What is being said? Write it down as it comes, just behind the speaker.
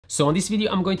So on this video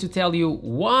I'm going to tell you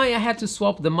why I had to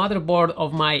swap the motherboard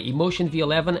of my Inmotion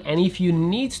V11, and if you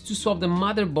need to swap the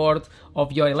motherboard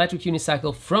of your electric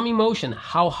unicycle from Inmotion,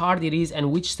 how hard it is and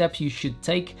which steps you should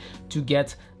take to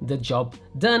get the job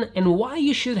done, and why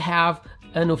you should have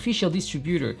an official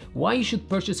distributor, why you should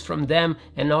purchase from them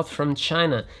and not from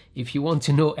China. If you want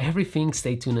to know everything,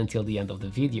 stay tuned until the end of the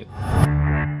video.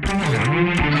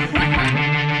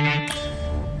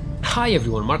 Hi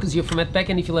everyone, Marcus here from MADpack,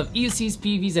 and if you love EUCs,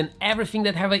 PVs and everything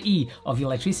that have an E of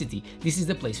electricity, this is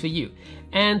the place for you.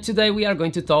 And today we are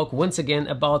going to talk once again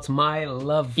about my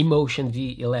love Inmotion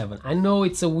V11. I know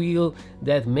it's a wheel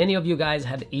that many of you guys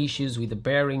had issues with the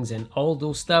bearings and all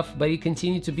those stuff, but it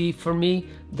continued to be, for me,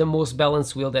 the most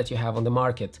balanced wheel that you have on the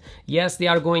market. Yes, they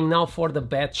are going now for the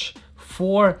batch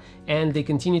 4 and they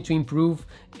continue to improve,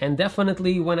 and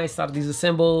definitely when I started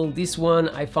disassemble this one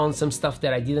I found some stuff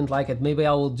that I didn't like it. Maybe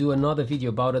I will do another video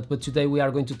about it, but today we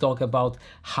are going to talk about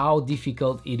how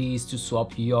difficult it is to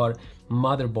swap your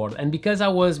motherboard. And because I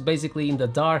was basically in the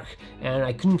dark and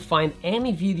I couldn't find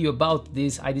any video about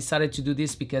this, I decided to do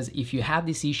this, because if you have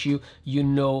this issue you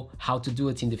know how to do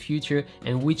it in the future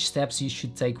and which steps you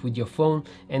should take with your phone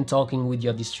and talking with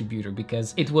your distributor,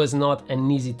 because it was not an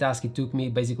easy task. It took me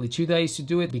basically 2 days to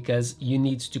do it, because you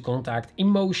need to contact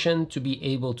Inmotion to be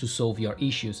able to solve your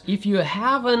issues. If you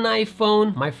have an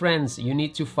iPhone, my friends, you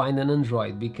need to find an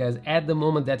Android, because at the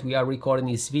moment that we are recording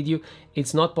this video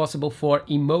it's not possible for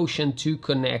Inmotion to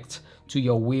connect to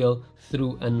your wheel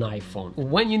through an iPhone.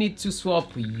 When you need to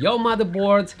swap your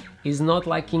motherboard, is not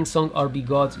like Kingsong or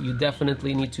Bigot. You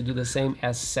definitely need to do the same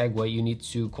as Segway. You need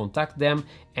to contact them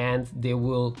and they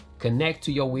will connect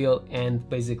to your wheel and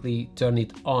basically turn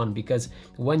it on, because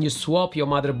when you swap your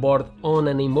motherboard on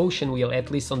an Inmotion wheel,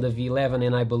 at least on the V11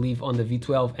 and I believe on the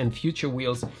V12 and future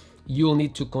wheels, you'll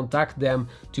need to contact them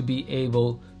to be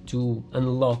able to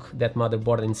unlock that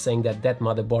motherboard and saying that that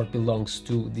motherboard belongs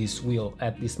to this wheel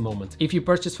at this moment. If you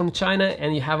purchase from China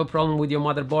and you have a problem with your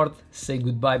motherboard, say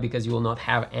goodbye, because you will not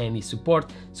have any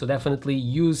support. So definitely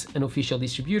use an official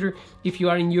distributor. If you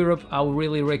are in Europe, I would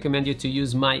really recommend you to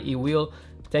use my e-wheel.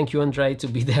 Thank you, Andre, to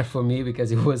be there for me,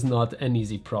 because it was not an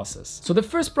easy process. So the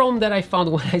first problem that I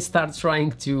found when I started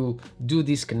trying to do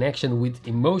this connection with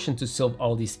Inmotion to solve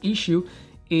all this issue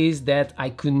is that I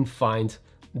couldn't find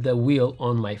the wheel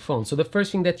on my phone. So the first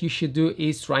thing that you should do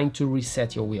is trying to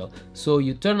reset your wheel. So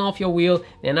you turn off your wheel,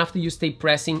 and after you stay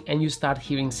pressing and you start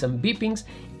hearing some beepings,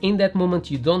 in that moment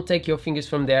you don't take your fingers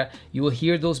from there, you will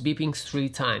hear those beepings 3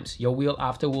 times. Your wheel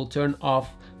after will turn off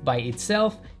by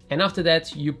itself, and after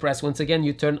that you press once again,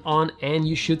 you turn on, and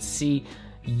you should see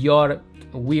your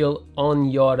wheel on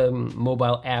your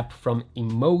mobile app from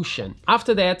Inmotion.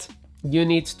 After that you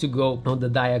need to go on the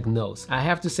diagnose. I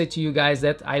have to say to you guys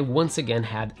that I once again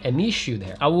had an issue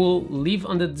there. I will leave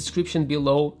on the description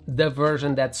below the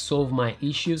version that solved my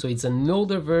issue. So it's an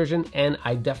older version and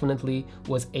I definitely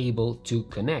was able to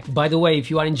connect. By the way,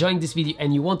 if you are enjoying this video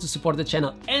and you want to support the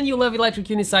channel and you love electric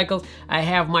unicycles, I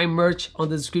have my merch on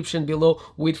the description below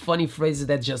with funny phrases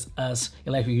that just us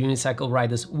electric unicycle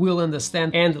riders will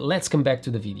understand. And let's come back to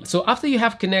the video. So after you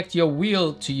have connected your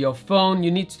wheel to your phone,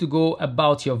 you need to go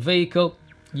about your vehicle.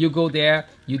 You go there,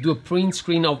 you do a print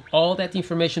screen of all that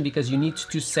information, because you need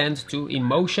to send to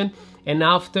Inmotion. And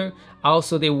after,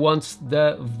 also they want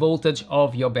the voltage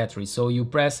of your battery. So you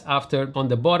press after on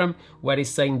the bottom where it's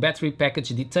saying battery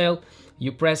package detail,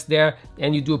 you press there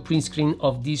and you do a print screen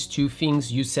of these 2 things.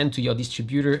 You send to your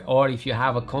distributor, or if you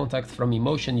have a contact from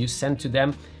Inmotion, you send to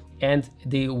them, and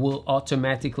they will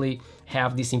automatically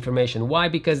have this information. Why?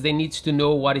 Because they need to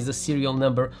know what is the serial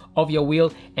number of your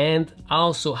wheel and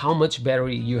also how much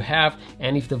battery you have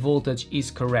and if the voltage is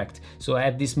correct. So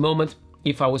at this moment,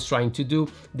 if I was trying to do,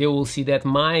 they will see that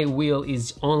my wheel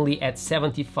is only at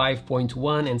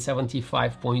 75.1 and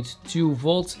 75.2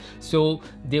 volts. So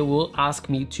they will ask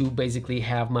me to basically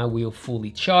have my wheel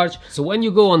fully charged. So when you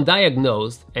go on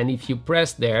diagnosed, and if you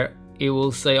press there, it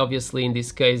will say obviously in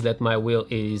this case that my wheel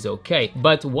is okay.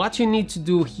 But what you need to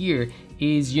do here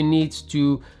is you need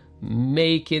to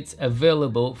make it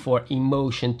available for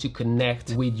Inmotion to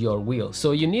connect with your wheel.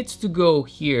 So you need to go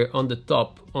here on the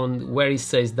top on where it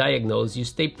says diagnose, you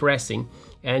stay pressing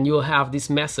and you'll have this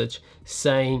message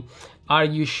saying, are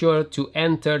you sure to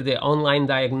enter the online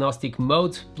diagnostic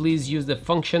mode? Please use the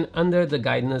function under the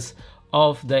guidance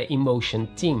of the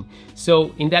Inmotion team.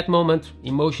 So in that moment,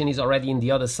 Inmotion is already in the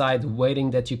other side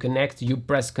waiting that you connect. You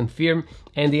press confirm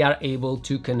and they are able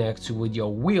to connect with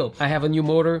your wheel. I have a new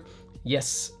motor.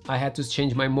 Yes, I had to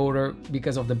change my motor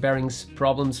because of the bearings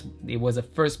problems. It was a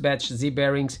first batch Z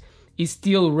bearings is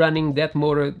still running. That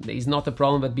motor is not a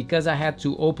problem, but because I had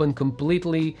to open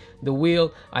completely the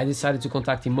wheel, I decided to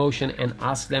contact Inmotion and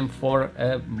ask them for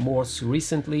a more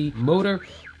recently motor.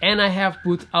 And I have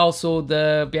put also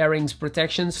the bearings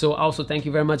protection, so also thank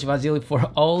you very much, Vasily, for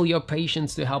all your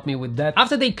patience to help me with that.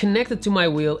 After they connected to my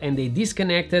wheel and they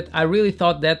disconnected, I really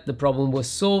thought that the problem was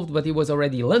solved, but it was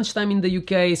already lunchtime in the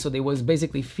UK, so they was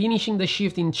basically finishing the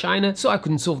shift in China, so I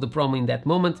couldn't solve the problem in that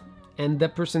moment. And the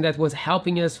person that was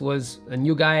helping us was a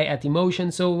new guy at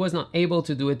Inmotion, so was not able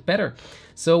to do it better.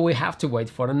 So we have to wait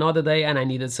for another day, and I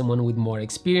needed someone with more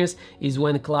experience. Is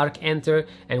when Clark entered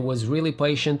and was really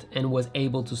patient and was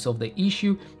able to solve the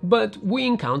issue, but we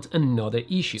encountered another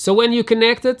issue. So when you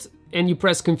connect it and you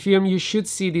press confirm, you should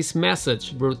see this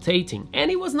message rotating,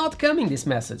 and it was not coming, this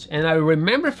message. And I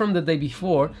remember from the day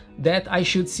before that I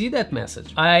should see that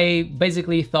message. I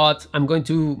basically thought I'm going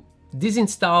to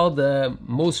disinstall the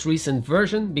most recent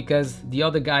version, because the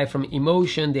other guy from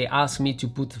Inmotion, they asked me to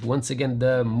put once again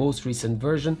the most recent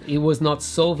version. It was not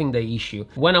solving the issue.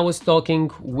 When I was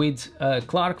talking with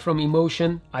Clark from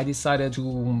Inmotion, I decided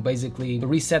to basically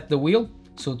reset the wheel.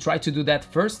 So try to do that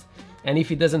first. And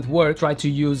if it doesn't work, try to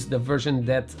use the version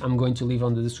that I'm going to leave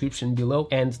on the description below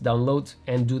and download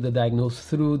and do the diagnose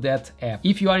through that app.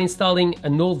 If you are installing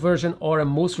an old version or a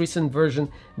most recent version,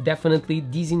 definitely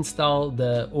disinstall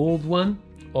the old one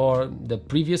or the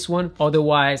previous one.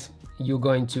 Otherwise, you're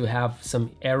going to have some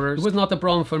errors. It was not a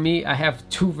problem for me. I have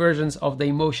two versions of the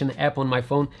Inmotion app on my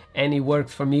phone and it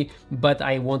worked for me, but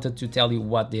I wanted to tell you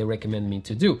what they recommend me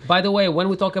to do. By the way, when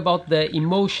we talk about the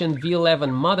Inmotion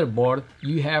V11 motherboard,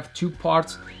 you have two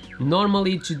parts.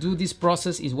 Normally, to do this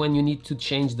process is when you need to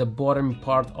change the bottom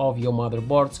part of your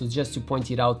motherboard. So just to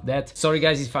point it out that, sorry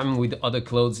guys if I'm with other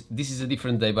clothes, this is a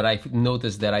different day, but I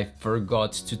noticed that I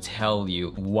forgot to tell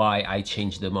you why I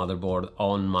changed the motherboard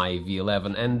on my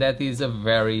V11, and that is a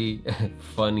very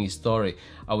funny story.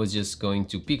 I was just going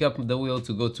to pick up the wheel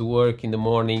to go to work in the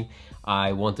morning.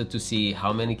 I wanted to see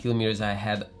how many kilometers I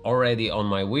had already on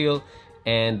my wheel,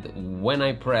 and when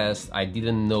I pressed, I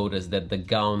didn't notice that the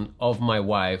gown of my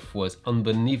wife was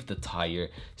underneath the tire,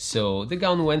 so the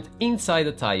gown went inside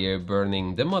the tire,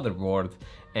 burning the motherboard,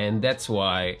 and that's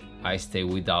why I stay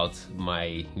without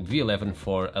my V11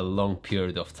 for a long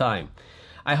period of time.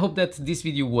 I hope that this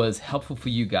video was helpful for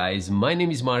you guys. My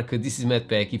name is Marco, this is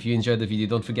MADpack. If you enjoyed the video,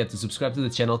 don't forget to subscribe to the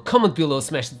channel, comment below,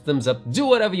 smash the thumbs up, do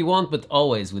whatever you want, but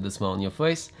always with a smile on your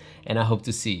face, and I hope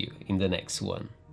to see you in the next one.